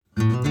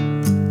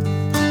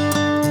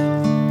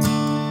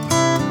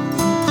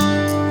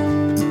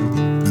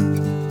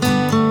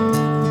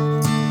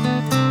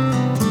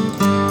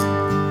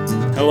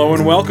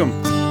and welcome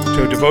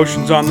to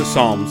Devotions on the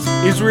Psalms,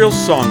 Israel's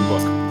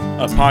Songbook,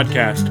 a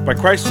podcast by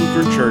Christ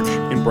Lutheran Church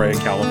in Brea,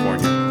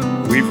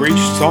 California. We've reached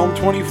Psalm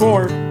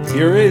 24.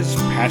 Here is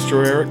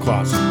Pastor Eric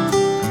Clausen.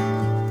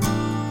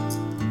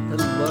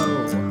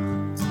 Hello.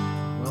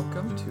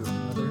 Welcome to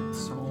another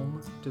Psalm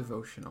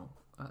devotional.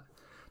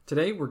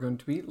 Today we're going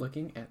to be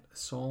looking at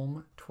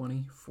Psalm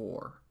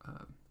 24.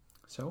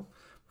 So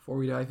before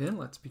we dive in,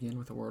 let's begin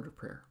with a word of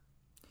prayer.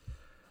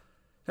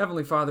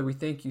 Heavenly Father, we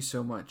thank you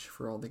so much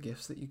for all the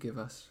gifts that you give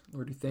us.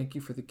 Lord, we thank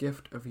you for the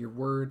gift of your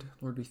word.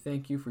 Lord, we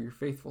thank you for your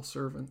faithful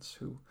servants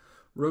who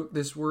wrote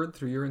this word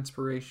through your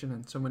inspiration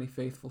and so many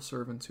faithful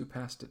servants who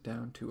passed it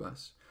down to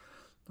us.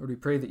 Lord, we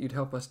pray that you'd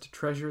help us to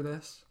treasure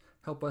this.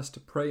 Help us to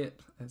pray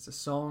it as a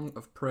song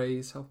of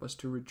praise. Help us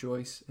to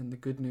rejoice in the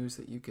good news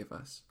that you give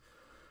us.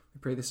 We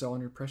pray this all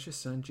in your precious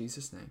Son,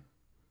 Jesus' name.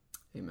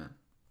 Amen.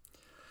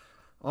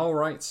 All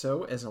right,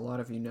 so as a lot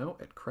of you know,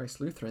 at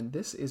Christ Lutheran,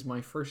 this is my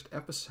first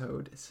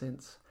episode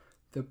since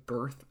the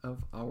birth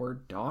of our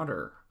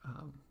daughter,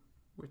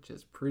 which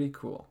is pretty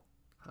cool.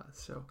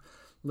 So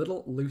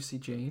little Lucy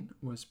Jane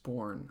was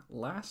born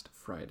last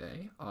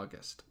Friday,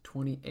 August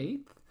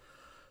 28th,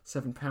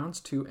 7 pounds,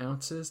 2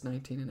 ounces,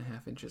 19 and a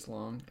half inches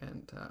long,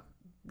 and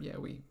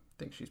we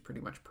think she's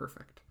pretty much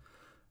perfect.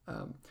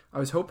 I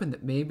was hoping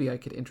that maybe I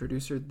could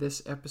introduce her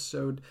this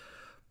episode,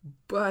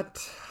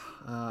 but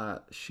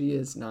she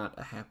is not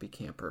a happy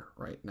camper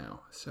right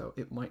now, so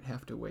it might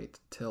have to wait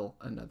till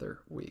another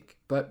week.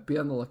 But be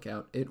on the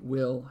lookout. It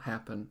will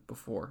happen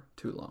before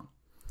too long.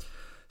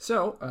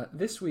 So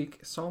this week,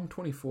 Psalm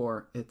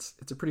 24, it's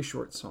a pretty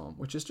short psalm,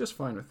 which is just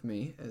fine with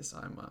me as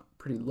I'm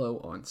pretty low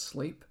on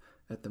sleep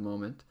at the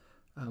moment.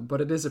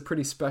 But it is a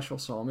pretty special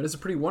psalm. It is a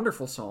pretty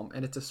wonderful psalm,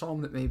 and it's a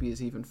psalm that maybe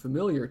is even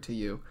familiar to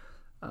you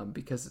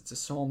because it's a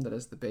psalm that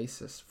is the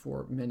basis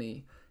for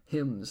many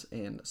hymns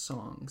and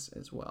songs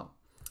as well.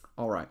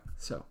 All right,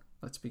 so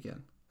let's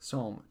begin.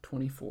 Psalm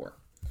 24,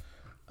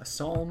 a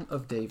psalm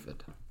of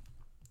David.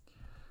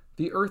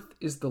 The earth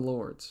is the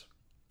Lord's,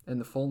 and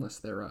the fullness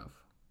thereof,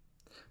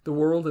 the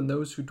world and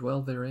those who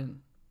dwell therein.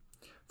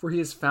 For he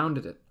has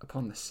founded it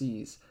upon the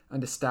seas,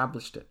 and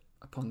established it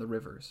upon the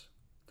rivers.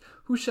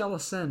 Who shall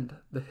ascend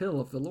the hill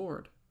of the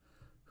Lord?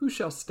 Who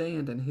shall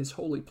stand in his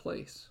holy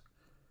place?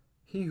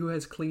 He who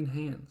has clean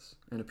hands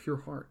and a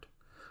pure heart,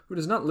 who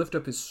does not lift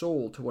up his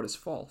soul to what is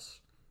false,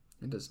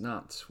 and does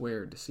not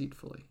swear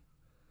deceitfully.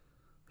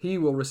 He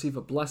will receive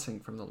a blessing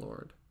from the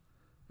Lord,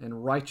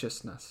 and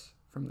righteousness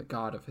from the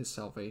God of his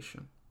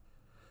salvation.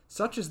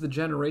 Such is the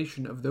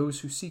generation of those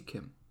who seek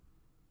him,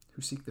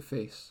 who seek the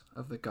face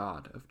of the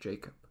God of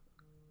Jacob.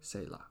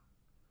 Selah.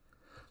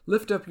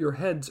 Lift up your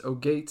heads, O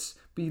gates,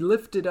 be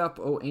lifted up,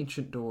 O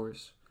ancient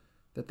doors,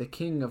 that the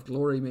King of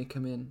glory may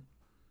come in.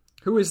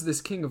 Who is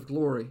this King of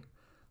glory?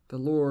 The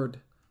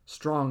Lord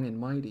strong and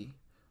mighty,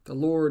 the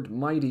Lord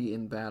mighty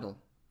in battle.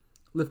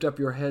 Lift up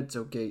your heads,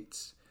 O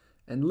gates,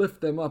 and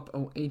lift them up,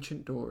 O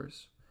ancient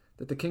doors,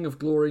 that the King of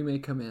glory may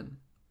come in.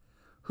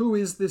 Who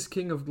is this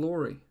King of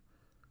glory?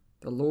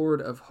 The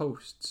Lord of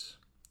hosts.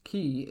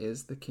 He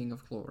is the King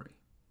of glory.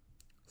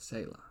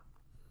 Selah.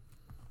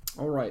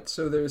 All right,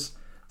 so there's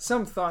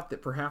some thought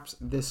that perhaps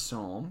this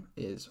psalm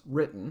is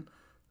written,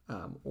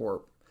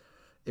 or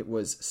it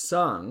was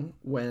sung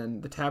when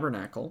the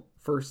tabernacle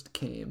first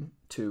came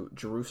to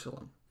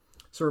Jerusalem.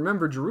 So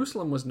remember,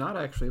 Jerusalem was not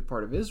actually a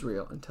part of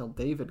Israel until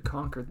David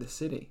conquered the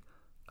city.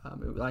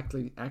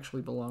 It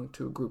actually belonged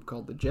to a group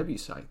called the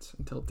Jebusites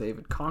until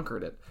David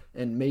conquered it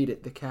and made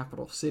it the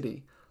capital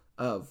city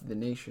of the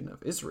nation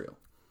of Israel.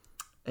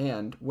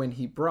 And when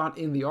he brought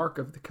in the Ark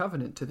of the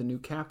Covenant to the new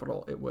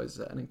capital, it was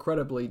an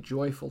incredibly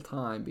joyful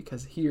time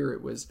because here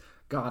it was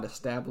God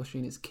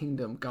establishing his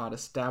kingdom, God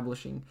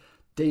establishing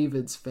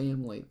David's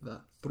family, the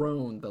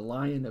throne, the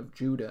Lion of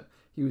Judah.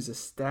 He was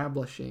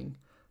establishing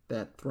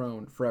that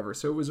throne forever.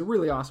 So it was a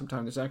really awesome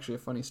time. There's actually a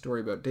funny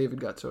story about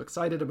David got so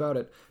excited about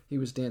it, he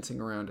was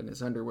dancing around in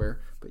his underwear,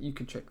 but you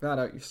can check that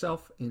out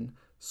yourself in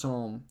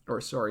 2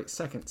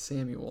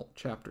 Samuel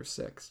chapter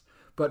 6.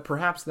 But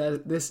perhaps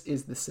this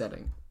is the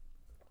setting.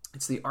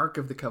 It's the Ark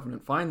of the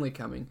Covenant finally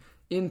coming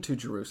into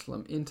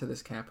Jerusalem, into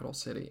this capital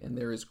city, and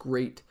there is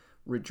great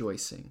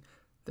rejoicing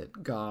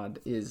that God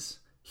is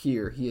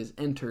here. He has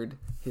entered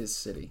his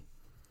city.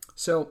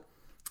 So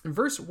in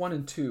verse 1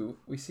 and 2,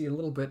 we see a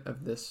little bit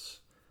of this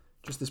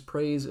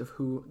praise of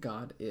who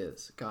God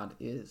is. God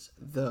is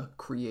the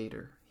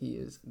creator. He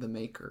is the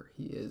maker.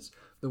 He is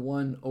the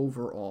one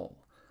over all.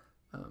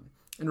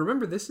 And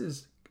remember, this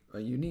is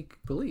a unique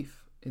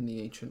belief in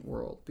the ancient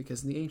world,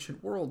 because in the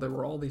ancient world, there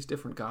were all these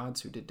different gods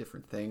who did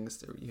different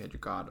things. You had your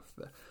god of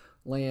the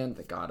land,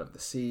 the god of the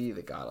sea,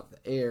 the god of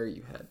the air.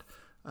 You had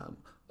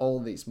all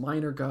these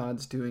minor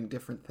gods doing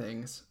different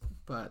things,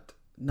 but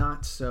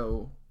not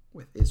so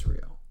with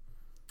Israel.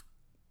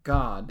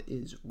 God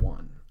is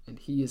one. And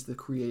he is the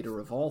creator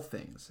of all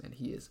things, and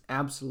he is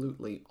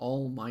absolutely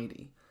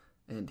almighty,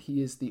 and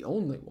he is the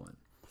only one,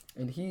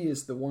 and he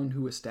is the one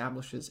who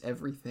establishes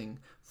everything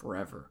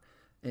forever,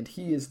 and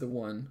he is the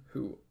one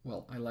who,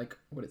 well, I like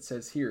what it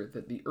says here,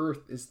 that the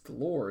earth is the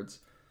Lord's,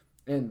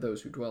 and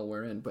those who dwell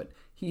wherein, but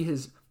he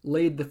has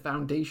laid the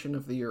foundation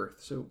of the earth.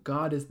 So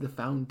God is the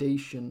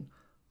foundation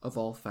of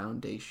all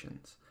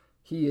foundations.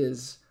 He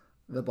is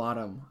the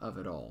bottom of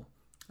it all.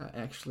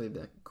 Actually,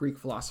 the Greek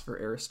philosopher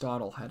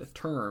Aristotle had a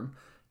term.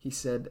 He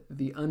said,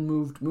 the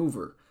unmoved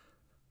mover,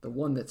 the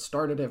one that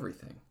started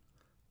everything.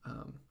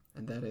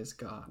 And that is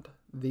God,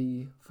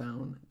 the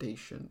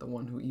foundation, the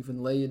one who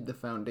even laid the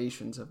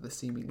foundations of the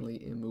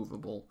seemingly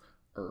immovable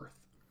earth.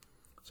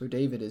 So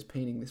David is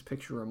painting this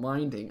picture,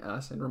 reminding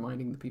us and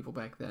reminding the people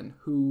back then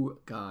who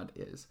God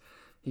is.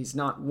 He's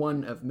not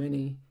one of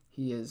many.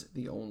 He is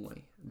the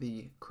only,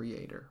 the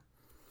creator.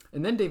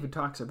 And then David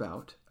talks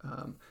about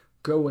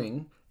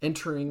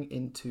entering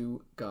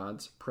into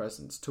God's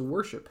presence to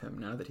worship him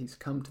now that he's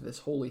come to this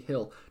holy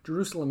hill.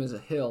 Jerusalem is a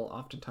hill.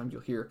 Oftentimes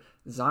you'll hear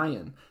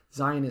Zion.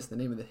 Zion is the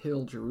name of the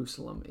hill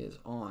Jerusalem is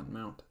on,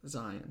 Mount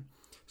Zion.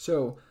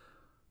 So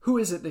who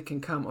is it that can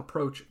come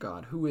approach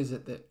God? Who is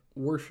it that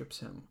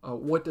worships him?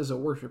 What does a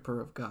worshiper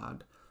of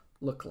God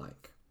look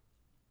like?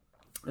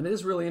 And it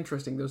is really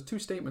interesting. Those two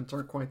statements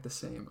aren't quite the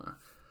same.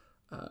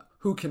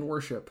 Who can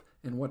worship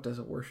and what does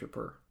a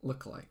worshiper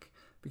look like?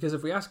 Because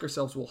if we ask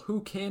ourselves, well, who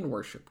can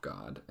worship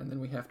God? And then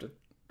we have to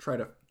try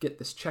to get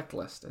this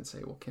checklist and say,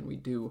 well, can we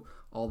do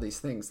all these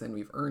things? Then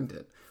we've earned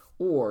it.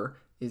 Or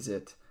is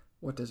it,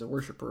 what does a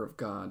worshiper of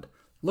God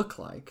look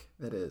like?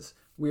 That is,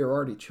 we are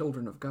already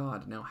children of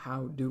God. Now,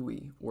 how do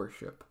we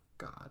worship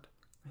God?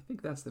 I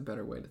think that's the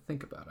better way to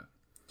think about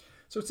it.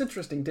 So it's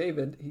interesting.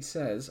 David, he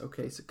says,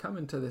 okay, so come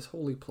into this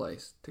holy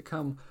place, to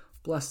come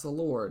bless the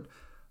Lord.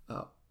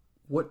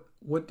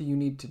 What do you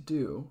need to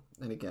do?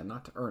 And again,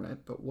 not to earn it,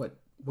 but what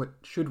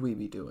should we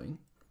be doing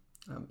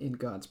in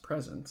God's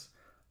presence?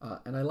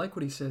 And I like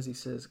what he says. He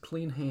says,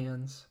 clean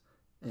hands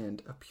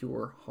and a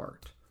pure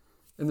heart.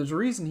 And there's a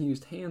reason he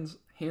used hands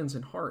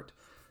and heart,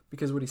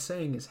 because what he's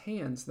saying is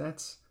hands,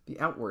 that's the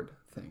outward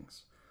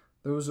things.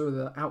 Those are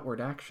the outward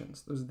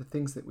actions. Those are the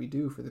things that we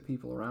do for the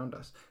people around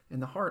us.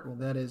 And the heart, well,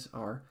 that is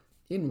our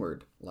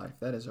inward life.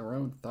 That is our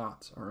own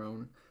thoughts, our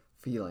own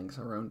feelings,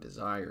 our own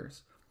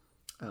desires.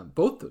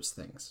 Both those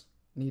things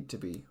need to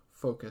be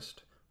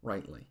focused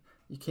rightly.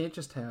 You can't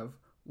just have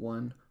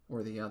one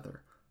or the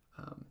other.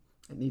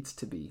 It needs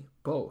to be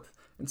both.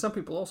 And some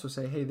people also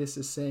say, hey, this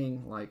is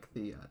saying like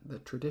the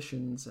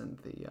traditions and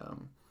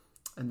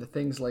the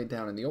things laid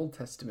down in the Old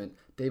Testament.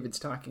 David's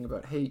talking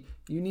about, hey,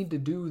 you need to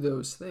do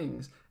those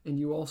things, and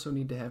you also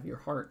need to have your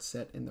heart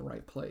set in the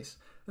right place.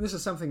 And this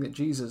is something that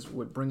Jesus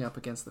would bring up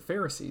against the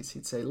Pharisees.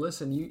 He'd say,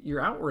 listen, your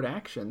outward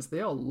actions,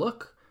 they all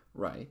look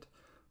right,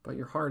 but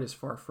your heart is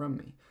far from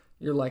me.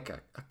 You're like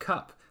a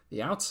cup.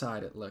 The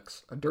outside, it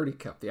looks a dirty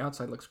cup. The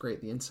outside looks great.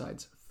 The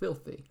inside's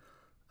filthy.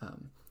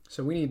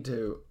 So we need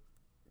to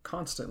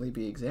constantly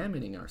be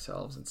examining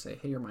ourselves and say,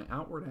 hey, are my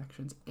outward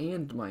actions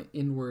and my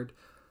inward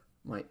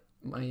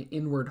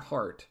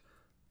heart,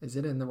 is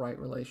it in the right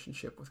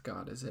relationship with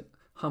God? Is it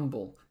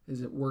humble?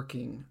 Is it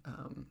working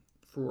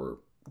for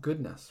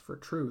goodness, for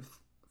truth,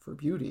 for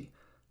beauty?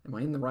 Am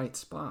I in the right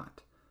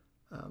spot?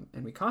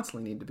 And we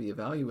constantly need to be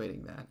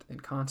evaluating that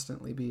and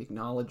constantly be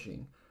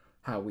acknowledging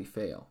how we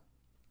fail.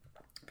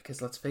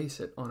 Because let's face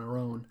it, on our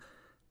own,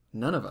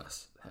 none of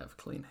us have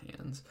clean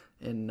hands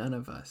and none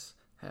of us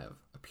have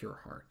a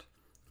pure heart.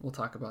 We'll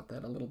talk about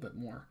that a little bit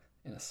more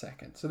in a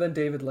second. So then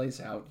David lays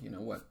out,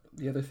 what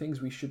the other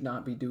things we should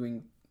not be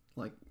doing,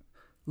 like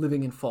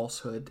living in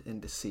falsehood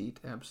and deceit.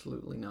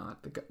 Absolutely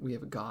not. We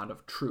have a God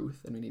of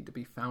truth and we need to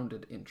be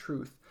founded in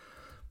truth.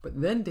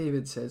 But then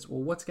David says,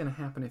 well, what's going to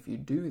happen if you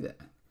do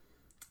that?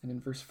 And in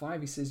verse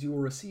 5, he says, you will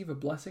receive a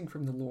blessing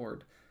from the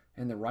Lord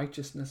and the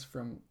righteousness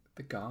from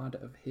the God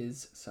of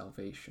his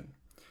salvation.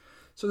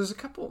 So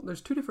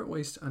there's two different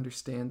ways to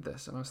understand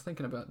this, and I was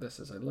thinking about this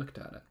as I looked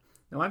at it.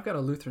 Now, I've got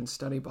a Lutheran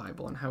Study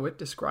Bible, and how it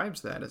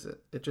describes that is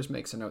it just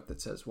makes a note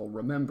that says, well,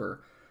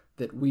 remember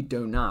that we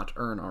do not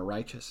earn our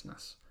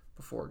righteousness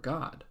before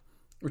God,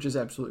 which is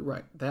absolutely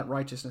right. That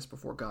righteousness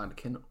before God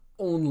can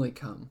only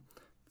come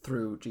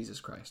through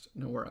Jesus Christ,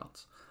 nowhere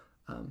else.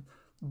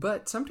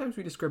 But sometimes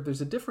we describe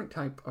there's a different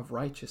type of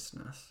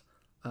righteousness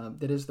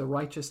that is the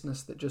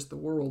righteousness that just the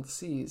world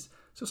sees.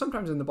 So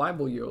sometimes in the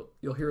Bible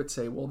you'll hear it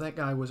say, well, that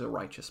guy was a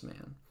righteous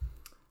man.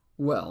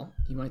 Well,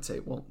 you might say,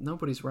 well,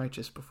 nobody's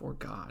righteous before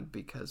God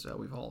because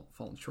we've all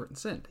fallen short and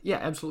sinned. Yeah,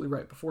 absolutely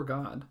right. Before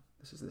God,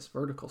 this is this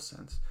vertical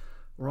sense,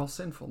 we're all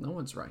sinful. No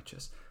one's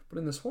righteous. But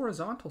in this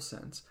horizontal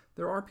sense,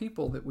 there are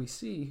people that we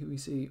see who we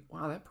see,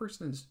 wow, that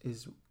person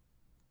is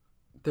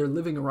they're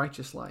living a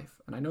righteous life.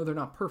 And I know they're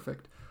not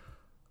perfect,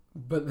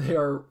 but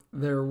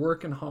they're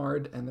working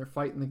hard and they're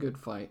fighting the good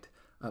fight.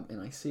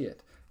 And I see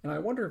it. And I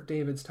wonder if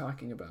David's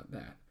talking about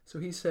that. So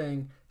he's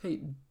saying,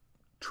 hey,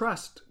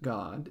 trust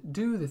God,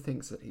 do the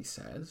things that he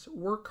says,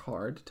 work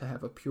hard to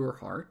have a pure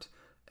heart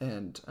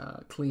and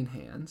clean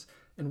hands.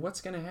 And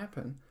what's going to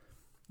happen?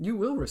 You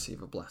will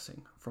receive a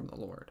blessing from the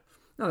Lord.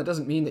 Now, that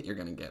doesn't mean that you're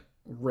going to get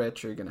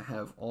rich or you're going to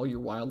have all your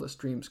wildest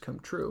dreams come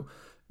true.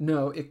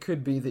 No, it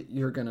could be that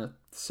you're going to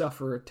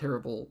suffer a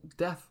terrible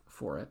death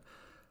for it.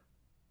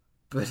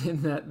 But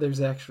in that,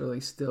 there's actually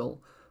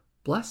still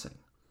blessing.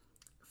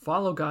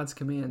 Follow God's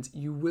commands,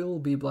 you will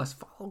be blessed.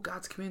 Follow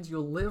God's commands,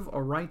 you'll live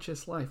a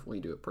righteous life. Will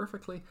you do it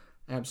perfectly?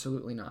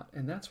 Absolutely not.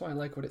 And that's why I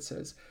like what it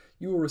says.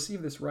 He will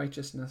receive this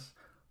righteousness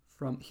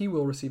from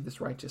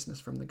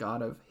the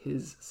God of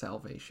his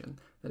salvation.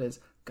 That is,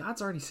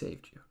 God's already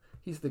saved you.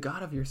 He's the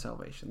God of your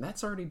salvation.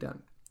 That's already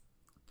done.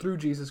 Through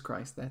Jesus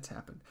Christ, that's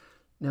happened.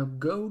 Now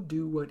go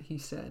do what he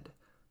said.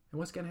 And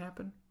what's going to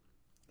happen?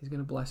 He's going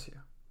to bless you.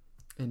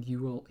 And he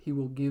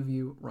will give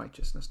you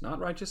righteousness. Not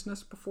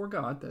righteousness before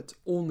God, that's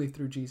only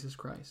through Jesus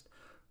Christ.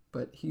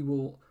 But he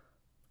will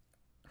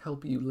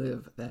help you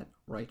live that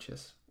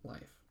righteous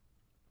life.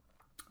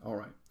 All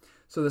right.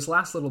 So this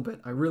last little bit,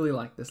 I really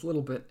like this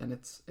little bit, and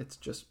it's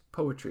just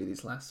poetry,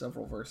 these last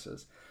several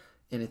verses.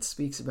 And it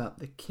speaks about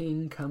the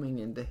king coming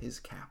into his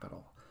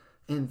capital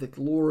and the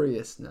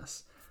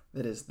gloriousness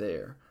that is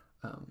there.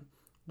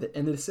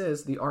 And it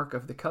says the Ark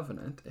of the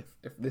Covenant,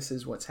 if this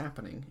is what's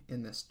happening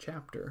in this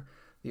chapter,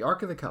 the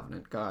Ark of the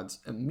Covenant, God's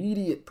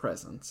immediate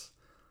presence,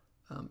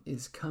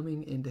 is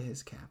coming into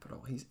his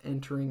capital. He's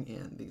entering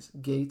in. These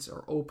gates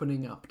are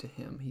opening up to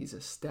him. He's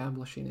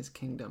establishing his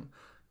kingdom.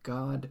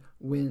 God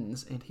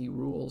wins and he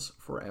rules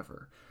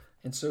forever.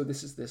 And so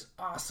this is this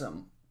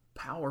awesome,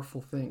 powerful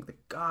thing. The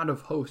God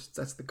of hosts,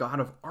 that's the God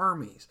of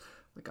armies,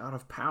 the God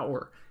of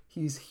power.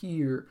 He's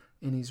here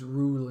and he's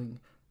ruling,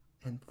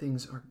 and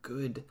things are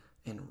good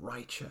and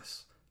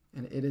righteous.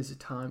 And it is a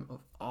time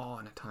of awe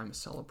and a time of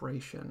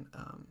celebration,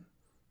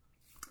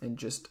 and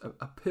just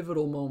a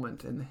pivotal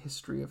moment in the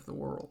history of the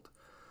world.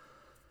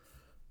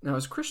 Now,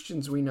 as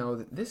Christians, we know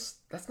that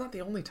that's not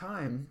the only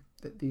time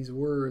that these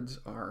words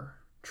are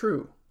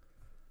true.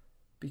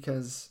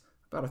 Because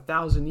about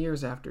 1,000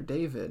 years after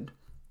David,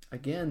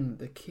 again,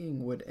 the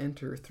king would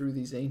enter through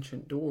these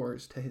ancient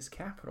doors to his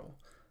capital,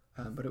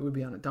 but it would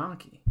be on a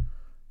donkey.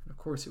 And of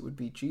course, it would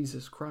be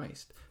Jesus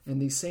Christ. And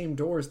these same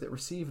doors that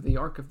received the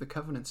Ark of the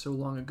Covenant so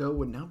long ago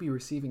would now be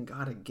receiving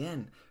God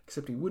again,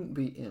 except he wouldn't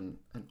be in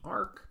an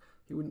ark.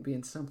 He wouldn't be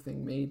in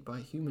something made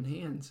by human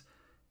hands.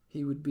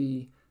 He would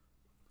be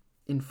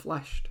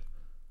enfleshed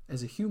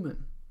as a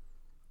human,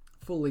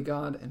 fully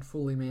God and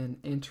fully man,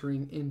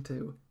 entering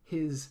into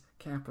his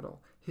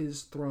capital,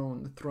 his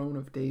throne, the throne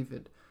of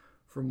David,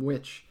 from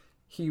which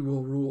he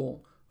will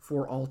rule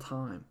for all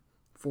time,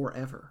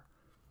 forever.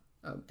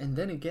 And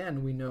then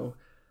again, we know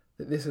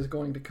that this is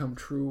going to come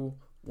true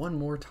one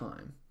more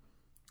time,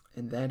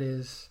 and that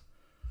is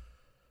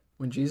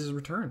when Jesus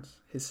returns,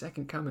 his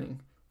second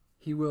coming.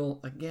 He will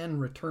again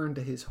return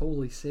to his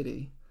holy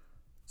city,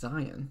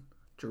 Zion,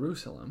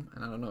 Jerusalem,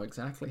 and I don't know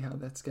exactly how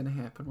that's going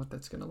to happen, what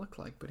that's going to look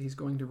like, but he's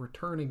going to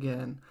return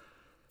again,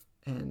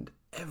 and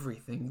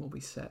everything will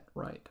be set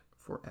right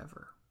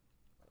forever.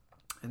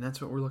 And that's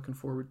what we're looking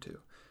forward to.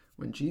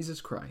 When Jesus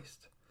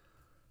Christ,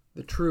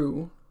 the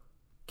true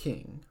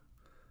king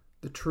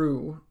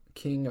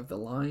of the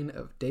line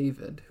of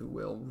David, who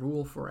will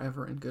rule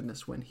forever in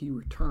goodness, when he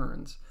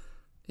returns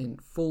in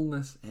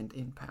fullness and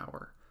in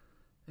power,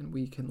 and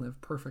we can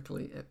live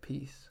perfectly at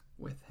peace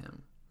with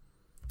him.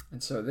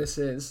 And so this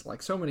is,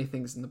 like so many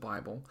things in the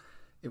Bible,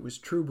 it was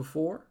true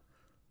before.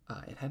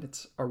 It had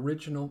its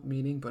original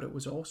meaning, but it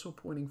was also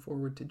pointing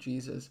forward to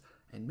Jesus,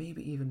 and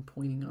maybe even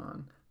pointing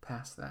on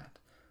past that.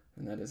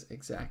 And that is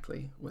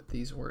exactly what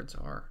these words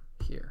are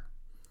here.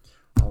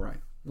 All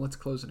right, let's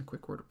close in a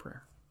quick word of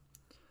prayer.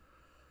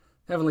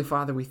 Heavenly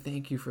Father, we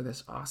thank you for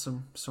this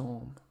awesome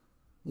psalm.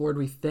 Lord,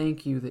 we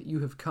thank you that you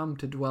have come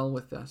to dwell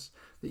with us,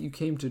 that you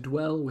came to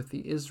dwell with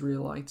the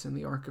Israelites in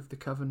the Ark of the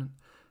Covenant,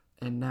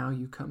 and now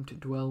you come to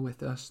dwell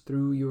with us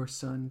through your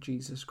Son,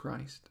 Jesus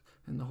Christ,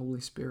 and the Holy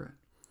Spirit.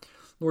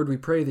 Lord, we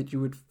pray that you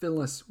would fill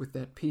us with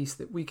that peace,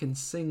 that we can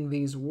sing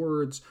these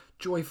words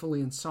joyfully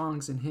in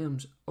songs and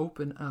hymns.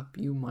 Open up,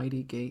 you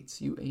mighty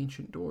gates, you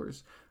ancient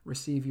doors.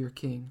 Receive your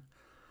King.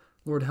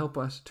 Lord, help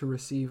us to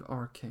receive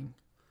our King.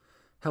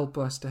 Help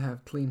us to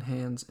have clean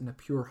hands and a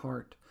pure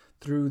heart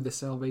through the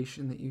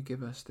salvation that you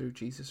give us through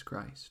Jesus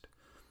Christ.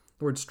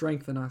 Lord,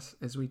 strengthen us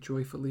as we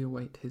joyfully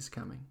await his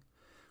coming.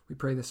 We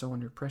pray this all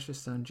in your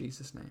precious Son,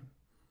 Jesus' name.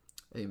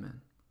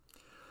 Amen.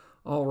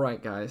 All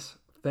right, guys.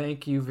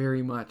 Thank you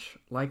very much.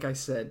 Like I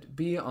said,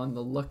 be on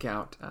the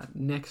lookout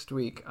next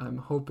week. I'm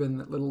hoping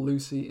that little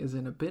Lucy is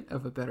in a bit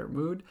of a better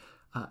mood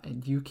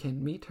and you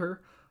can meet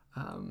her.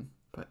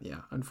 But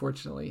yeah,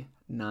 unfortunately,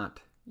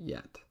 not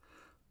yet.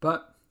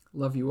 But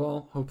love you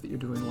all. Hope that you're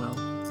doing well.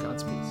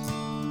 God's peace.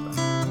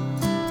 Bye.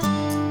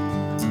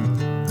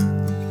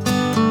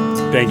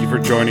 Thank you for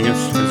joining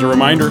us. As a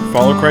reminder,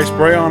 follow Christ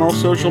Brea on all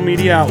social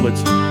media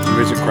outlets and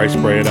visit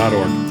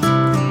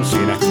christbrea.org. We'll see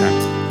you next time.